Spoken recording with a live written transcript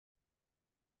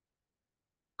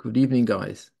Good evening,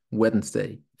 guys.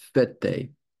 Wednesday, Fed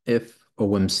day.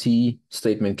 FOMC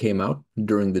statement came out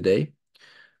during the day,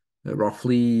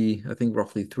 roughly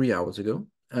 3 hours ago.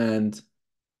 And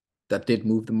that did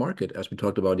move the market, as we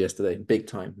talked about yesterday. Big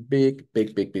time. Big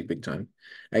time.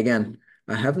 Again,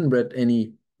 I haven't read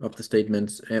any of the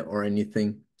statements or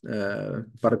anything,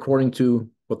 but according to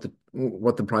what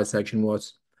the price action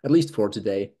was, at least for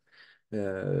today,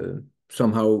 uh,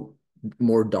 somehow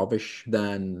more dovish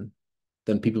than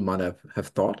people might have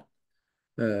thought.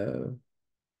 Uh,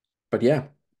 but yeah,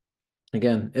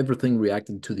 again, everything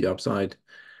reacted to the upside,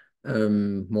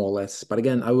 more or less. But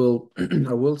again, I will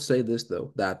I will say this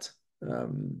though,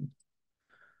 um,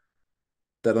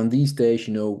 that on these days,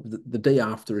 the day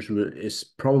after is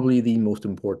probably the most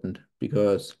important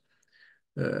because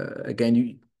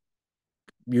again,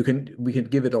 we can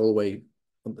give it all away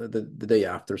the day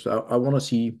after. So I want to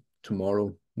see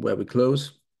tomorrow where we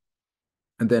close,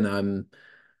 and then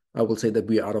I will say that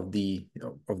we are out of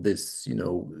of this,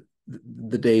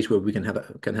 the days where we can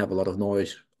have a lot of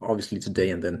noise, obviously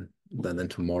today and then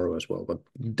tomorrow as well. But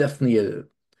definitely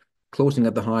closing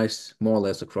at the highs more or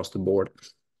less across the board.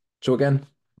 So again,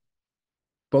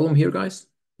 follow me here, guys,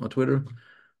 on Twitter,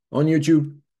 on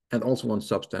YouTube, and also on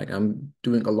Substack. I'm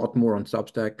doing a lot more on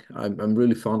Substack. I'm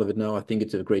really fond of it now. I think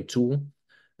it's a great tool,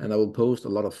 and I will post a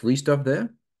lot of free stuff there.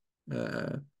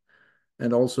 Uh,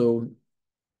 and also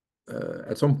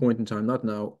at some point in time, not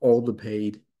now, all the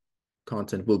paid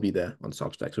content will be there on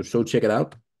Substack. So check it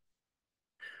out.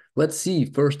 Let's see.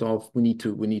 First off, we need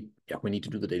to do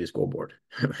the daily scoreboard.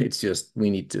 It's just we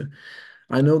need to.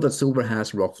 I know that silver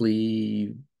has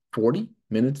roughly 40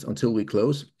 minutes until we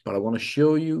close, but I want to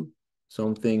show you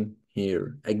something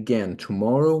here. Again,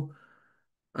 tomorrow,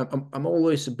 I'm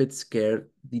always a bit scared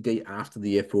the day after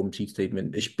the FOMC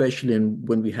statement, especially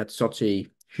when we had such a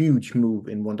huge move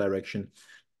in one direction.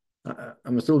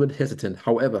 I'm still a bit hesitant.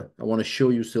 However, I want to show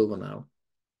you silver now.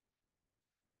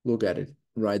 Look at it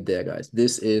right there, guys.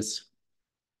 This is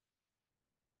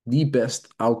the best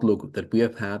outlook that we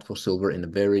have had for silver in a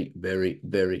very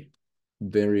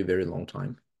long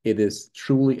time. It is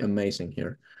truly amazing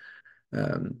here.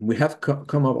 We have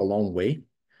come up a long way.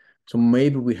 So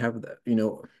maybe we have,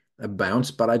 a bounce,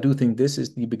 but I do think this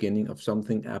is the beginning of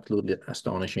something absolutely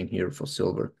astonishing here for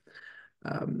silver.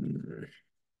 Um,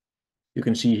 you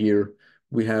can see here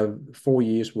we have 4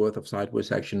 years worth of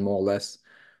sideways action, more or less,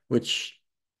 which,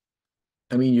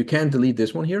 I mean, you can delete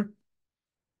this one here.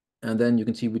 And then you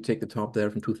can see we take the top there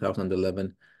from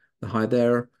 2011, the high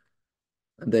there.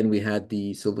 And then we had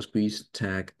the silver squeeze,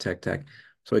 tag.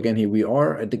 So again, here we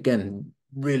are, and again,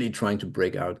 really trying to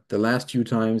break out. The last two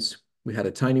times we had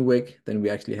a tiny wick, then we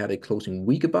actually had a closing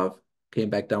week above, came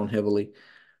back down heavily.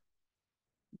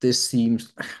 This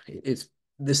seems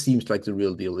this seems like the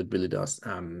real deal. It really does.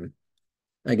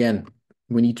 Again,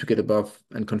 we need to get above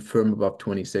and confirm above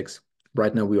 26.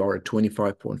 Right now we are at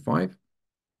 25.5.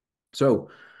 So,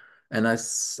 and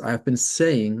as I've been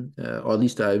saying, or at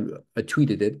least I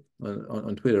tweeted it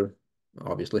on Twitter,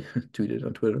 obviously tweeted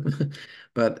on Twitter,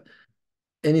 but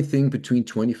anything between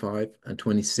 25 and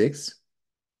 26,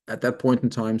 at that point in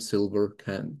time, silver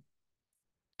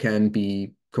can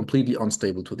be completely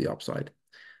unstable to the upside.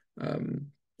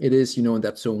 It is, in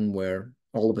that zone where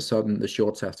all of a sudden the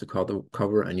shorts have to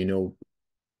cover and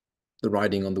the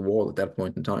writing on the wall at that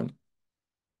point in time.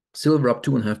 Silver up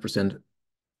 2.5%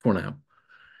 for now.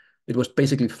 It was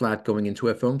basically flat going into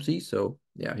FOMC. So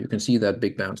yeah, you can see that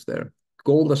big bounce there.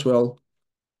 Gold as well,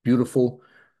 beautiful,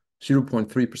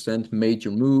 0.3% major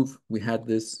move. We had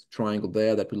this triangle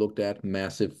there that we looked at,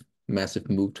 massive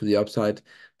move to the upside.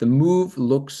 The move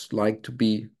looks like to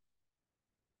be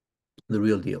the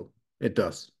real deal. It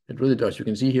does. It really does. You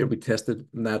can see here we tested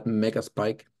that mega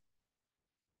spike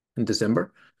in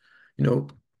December. You know,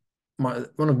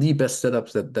 one of the best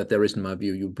setups that there is in my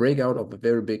view. You break out of a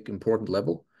very big important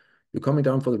level. You're coming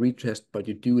down for the retest, but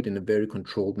you do it in a very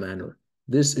controlled manner.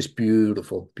 This is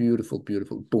beautiful.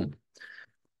 Boom.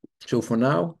 So for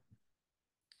now,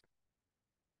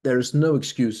 there's no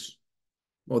excuse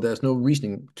or there's no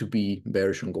reasoning to be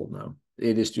bearish on gold now.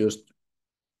 It is just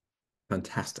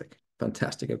fantastic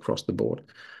across the board.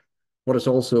 What is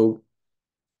also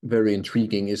very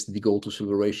intriguing is the gold to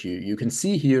silver ratio. You can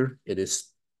see here it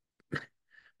is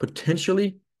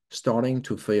potentially starting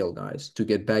to fail, guys, to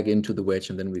get back into the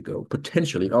wedge, and then we go.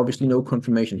 Potentially, obviously no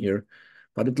confirmation here,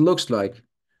 but it looks like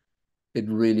it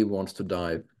really wants to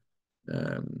dive.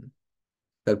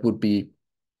 That would be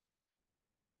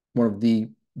one of the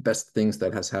best things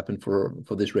that has happened for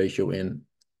this ratio in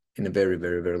a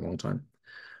very long time.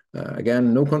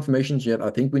 Again, no confirmations yet. I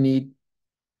think we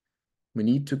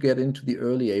need to get into the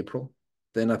early April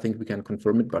then I think we can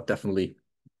confirm it, but definitely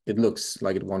it looks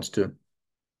like it wants to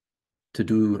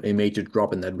do a major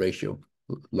drop in that ratio.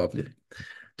 Lovely.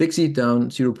 DXY down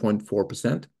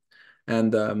 0.4%.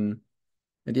 And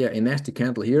yeah, a nasty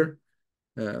candle here.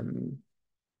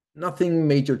 Nothing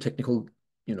major technical,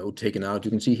 taken out.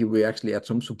 You can see here we actually at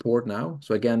some support now.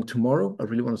 So again, tomorrow, I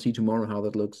really want to see tomorrow how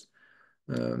that looks.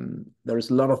 There is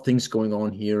a lot of things going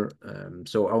on here.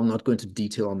 So I'll not go into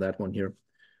detail on that one here.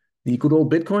 The good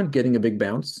old Bitcoin getting a big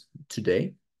bounce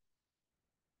today.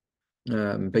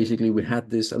 Basically, we had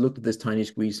this, I looked at this tiny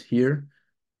squeeze here,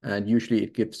 and usually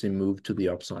it gives a move to the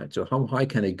upside. So how high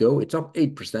can it go? It's up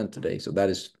 8% today. So that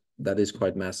is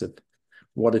quite massive.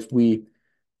 What if we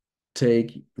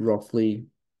take roughly,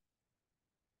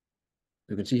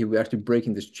 you can see here we're actually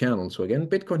breaking this channel. So again,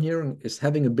 Bitcoin here is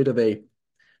having a bit of a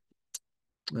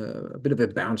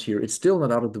bounce here. It's still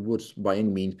not out of the woods by any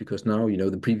means, because now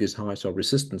the previous highs are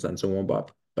resistance and so on,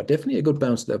 but definitely a good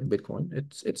bounce there for Bitcoin.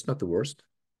 It's not the worst.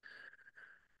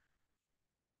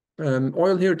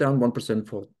 Oil here down 1%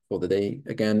 for the day.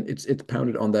 Again, it's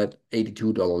pounded on that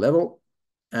 $82 level,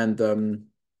 and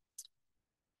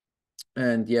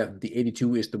yeah, the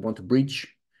 82 is the one to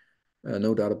breach,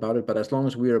 no doubt about it. But as long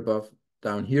as we're above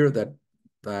down here, that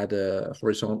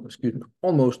horizontal, excuse me,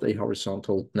 almost a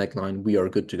horizontal neckline, we are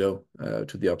good to go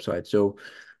to the upside. So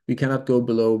we cannot go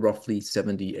below roughly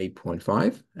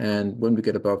 78.5, and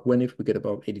if we get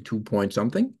above 82 point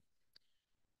something,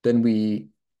 then we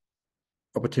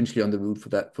are potentially on the route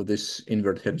for this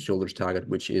inverted head and shoulders target,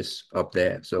 which is up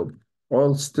there. So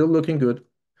oil still looking good,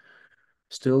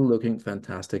 still looking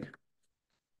fantastic.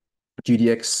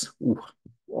 GDX,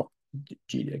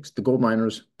 GDX, the gold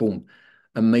miners, boom,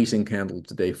 amazing candle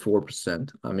today,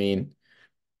 4%. I mean,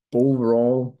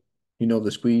 overall,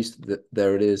 the squeeze,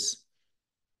 there it is.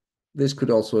 This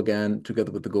could also, again,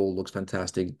 together with the gold, looks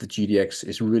fantastic. The GDX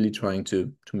is really trying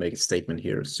to make a statement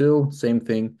here. SIL, same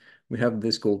thing. We have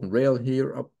this golden rail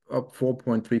here, up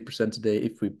 4.3% today.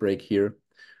 If we break here,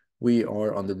 we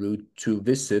are on the route to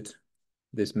visit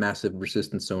this massive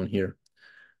resistance zone here.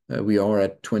 We are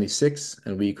at 26,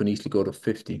 and we can easily go to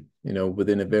 50,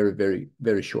 within a very, very,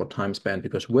 very short time span,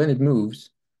 because when it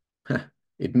moves,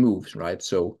 it moves, right?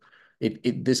 So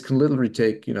this can literally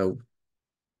take,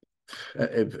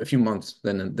 a few months,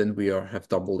 then we have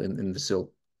double in the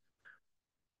SIL.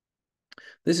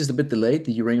 This is a bit delayed,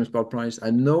 the uranium spot price.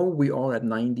 I know we are at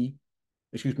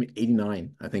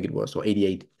 89, I think it was, or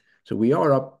 88. So we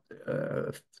are up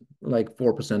like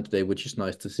 4% today, which is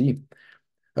nice to see.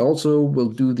 I also will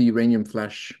do the uranium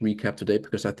flash recap today,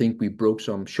 because I think we broke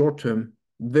some short-term,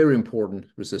 very important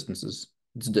resistances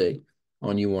today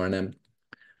on URNM.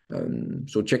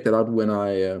 So check that out when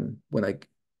I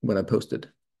post it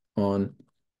on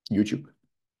YouTube.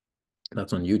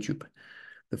 That's on YouTube,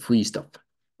 the free stuff.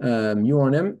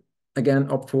 URNM, again,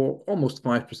 up for almost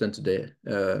 5% today.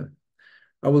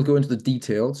 I will go into the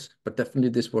details, but definitely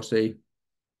this was a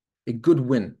good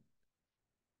win.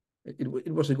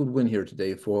 It was a good win here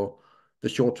today for the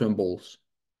short-term bulls,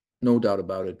 no doubt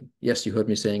about it. Yes, you heard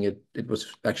me saying it. It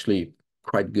was actually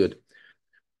quite good.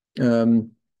 The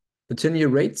 10-year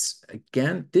rates,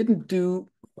 again, didn't do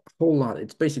a whole lot.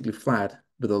 It's basically flat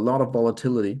with a lot of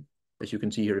volatility. As you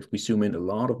can see here, if we zoom in, a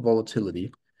lot of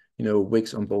volatility,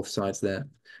 wicks on both sides there.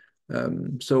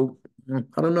 So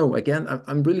I don't know. Again,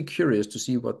 I'm really curious to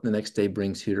see what the next day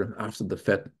brings here after the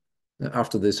Fed,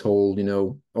 after this whole,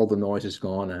 all the noise is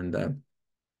gone and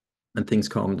things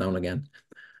calm down again.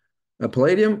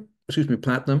 Platinum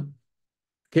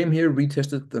came here,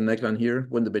 retested the neckline here,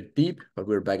 went a bit deep, but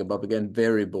we're back above again.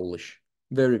 Very bullish,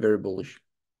 very, very bullish.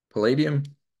 Palladium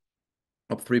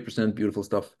up 3%, beautiful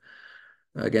stuff.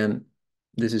 Again,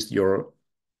 this is your,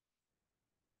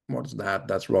 what is that?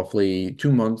 That's roughly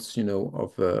 2 months,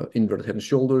 of inverted head and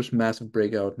shoulders, massive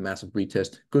breakout, massive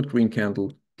retest, good green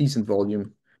candle, decent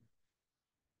volume.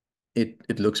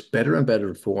 It looks better and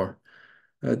better for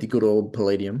the good old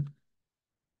palladium.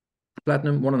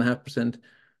 Platinum, 1.5%.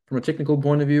 From a technical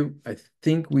point of view, I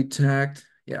think we tagged,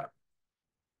 yeah,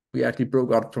 we actually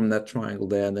broke out from that triangle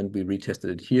there, and then we retested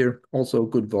it here. Also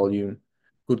good volume,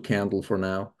 good candle for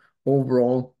now.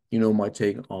 Overall, my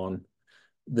take on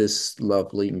this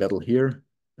lovely metal here.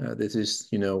 This is,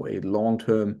 a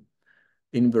long-term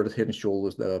inverted head and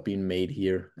shoulders that are being made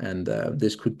here, and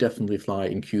this could definitely fly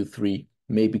in Q3,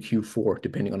 maybe Q4,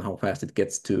 depending on how fast it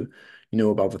gets to,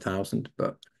 above 1,000.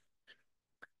 But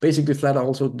basically, flat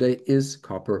also today is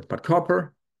copper, but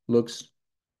copper looks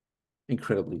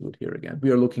incredibly good here again.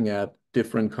 We are looking at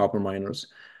different copper miners,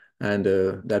 and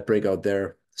that breakout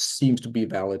there seems to be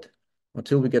valid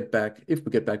until we get back. If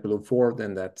we get back below 4,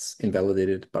 then that's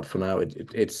invalidated. But for now,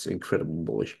 it's incredibly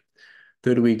bullish.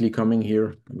 Third weekly coming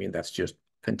here. I mean, that's just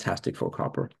fantastic for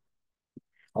copper.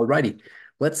 Alrighty,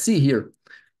 let's see here.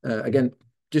 Again,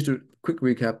 just a quick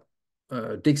recap.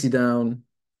 Dixie down,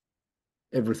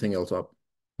 everything else up,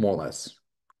 more or less.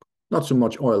 Not so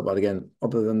much oil, but again,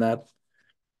 other than that,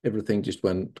 everything just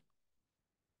went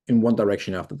in one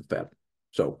direction after the Fed.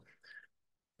 So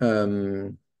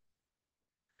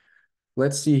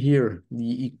let's see here,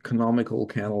 the economical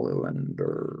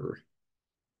calendar.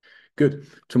 Good.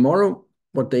 Tomorrow,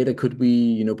 what data could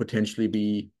we, potentially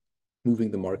be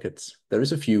moving the markets? There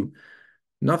is a few.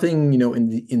 Nothing,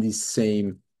 in the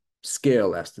same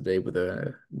scale as today with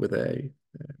a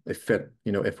Fed,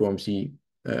 FOMC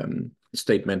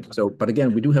statement. So, but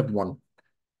again, we do have one.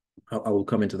 I will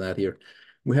come into that here.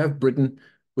 We have Britain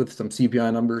with some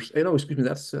CPI numbers. No, excuse me,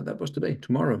 that was today.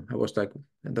 Tomorrow, I was like,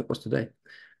 that was today.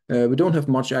 We don't have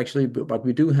much actually, but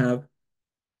we do have.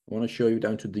 I want to show you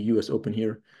down to the U.S. Open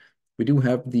here. We do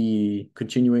have the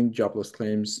continuing jobless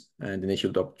claims and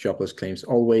initial jobless claims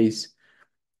always,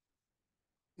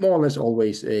 more or less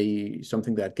always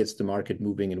something that gets the market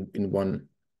moving in one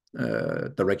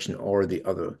direction or the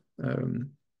other.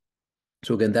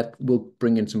 So again, that will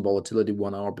bring in some volatility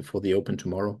 1 hour before the open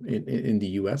tomorrow in the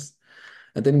US.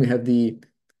 And then we have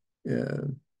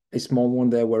a small one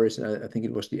there, whereas I think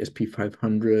it was the SP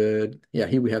 500. Yeah,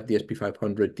 here we have the SP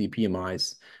 500, the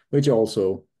PMIs, which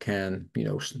also can,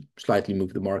 slightly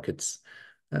move the markets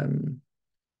in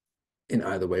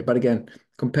either way. But again,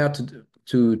 compared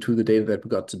to the data that we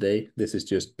got today, this is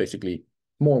just basically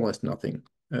more or less nothing.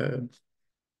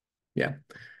 Yeah,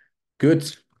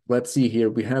 good. Let's see here.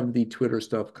 We have the Twitter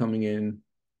stuff coming in.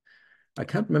 I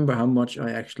can't remember how much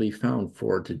I actually found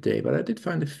for today, but I did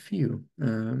find a few.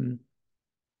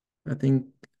 I think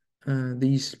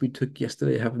these we took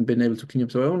yesterday. I haven't been able to clean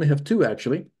up, so I only have two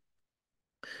actually.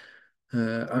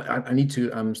 I need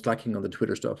to. I'm slacking on the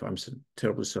Twitter stuff. I'm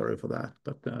terribly sorry for that,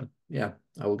 but yeah,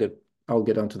 I'll get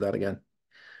onto that again.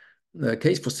 The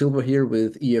case for silver here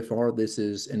with EFR. This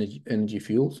is Energy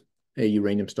Fuels, a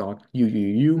uranium stock.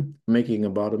 UUU making a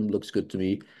bottom looks good to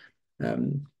me.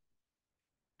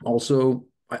 Also,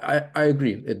 I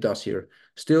agree. It does here.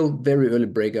 Still very early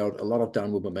breakout. A lot of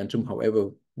downward momentum.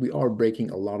 However, we are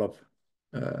breaking a lot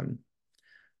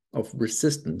of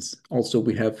resistance. Also,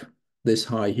 we have this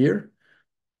high here.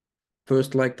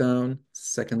 First leg down,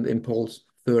 second impulse,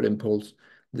 third impulse.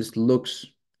 This looks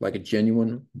like a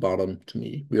genuine bottom to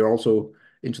me. We are also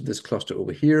into this cluster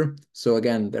over here. So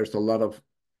again, there's a lot of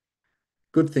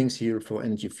good things here for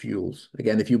Energy Fuels.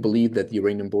 Again, if you believe that the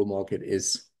uranium bull market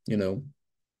is,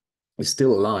 is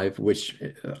still alive, which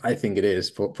I think it is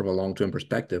from a long-term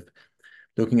perspective,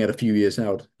 looking at a few years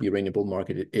out, the uranium bull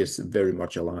market is very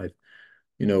much alive.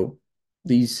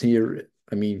 These here,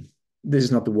 I mean, this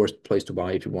is not the worst place to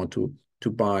buy if you want to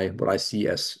buy what I see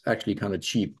as actually kind of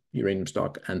cheap uranium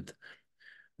stock. And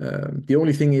the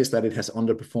only thing is that it has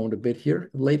underperformed a bit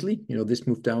here lately. This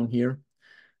move down here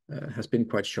has been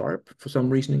quite sharp for some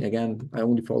reason. Again, I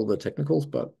only follow the technicals,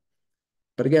 but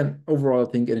again, overall,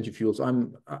 I think Energy Fuels.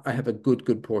 I have a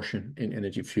good portion in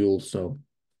Energy Fuels. So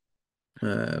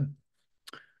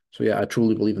yeah, I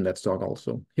truly believe in that stock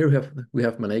also. Here we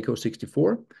have Maneko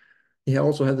 64. He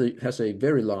also has a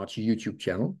very large YouTube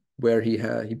channel where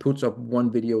he puts up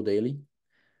one video daily,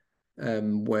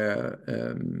 where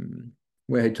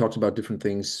he talks about different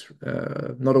things,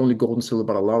 not only gold and silver,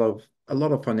 but a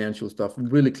lot of financial stuff.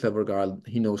 Really clever guy.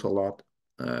 He knows a lot.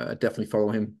 Definitely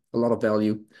follow him. A lot of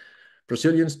value.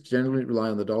 Brazilians generally rely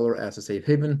on the dollar as a safe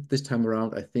haven. This time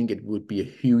around, I think it would be a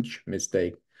huge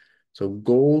mistake. So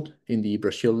gold in the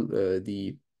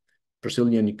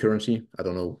Brazilian currency. I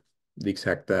don't know the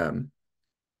exact,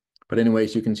 but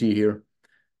anyways, you can see here,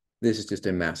 this is just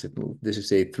a massive move. This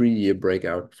is a 3-year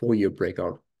breakout, 4-year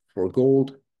breakout for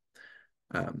gold.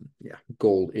 Yeah,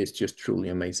 gold is just truly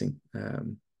amazing.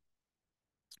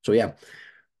 So yeah,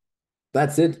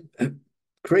 that's it.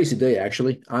 Crazy day,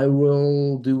 actually. I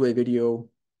will do a video.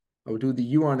 I will do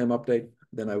the URNM update.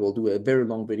 Then I will do a very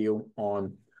long video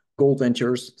on gold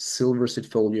ventures, silver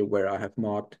portfolio, where I have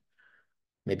marked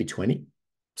maybe 20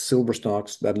 silver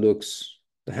stocks that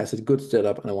has a good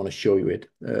setup, and I want to show you it.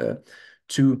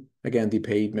 To, again, the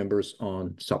paid members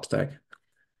on Substack.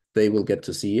 They will get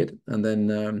to see it. And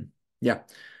then, yeah.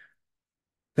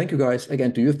 Thank you, guys.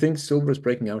 Again, do you think silver is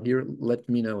breaking out here? Let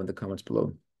me know in the comments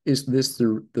below. Is this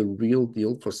the real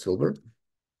deal for silver?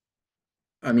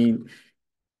 I mean,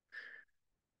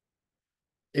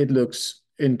 it looks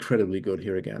incredibly good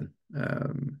here again.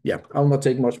 Yeah, I'll not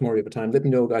take much more of your time. Let me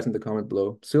know, guys, in the comment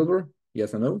below. Silver,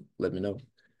 yes or no? Let me know.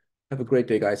 Have a great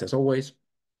day, guys. As always,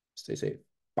 stay safe.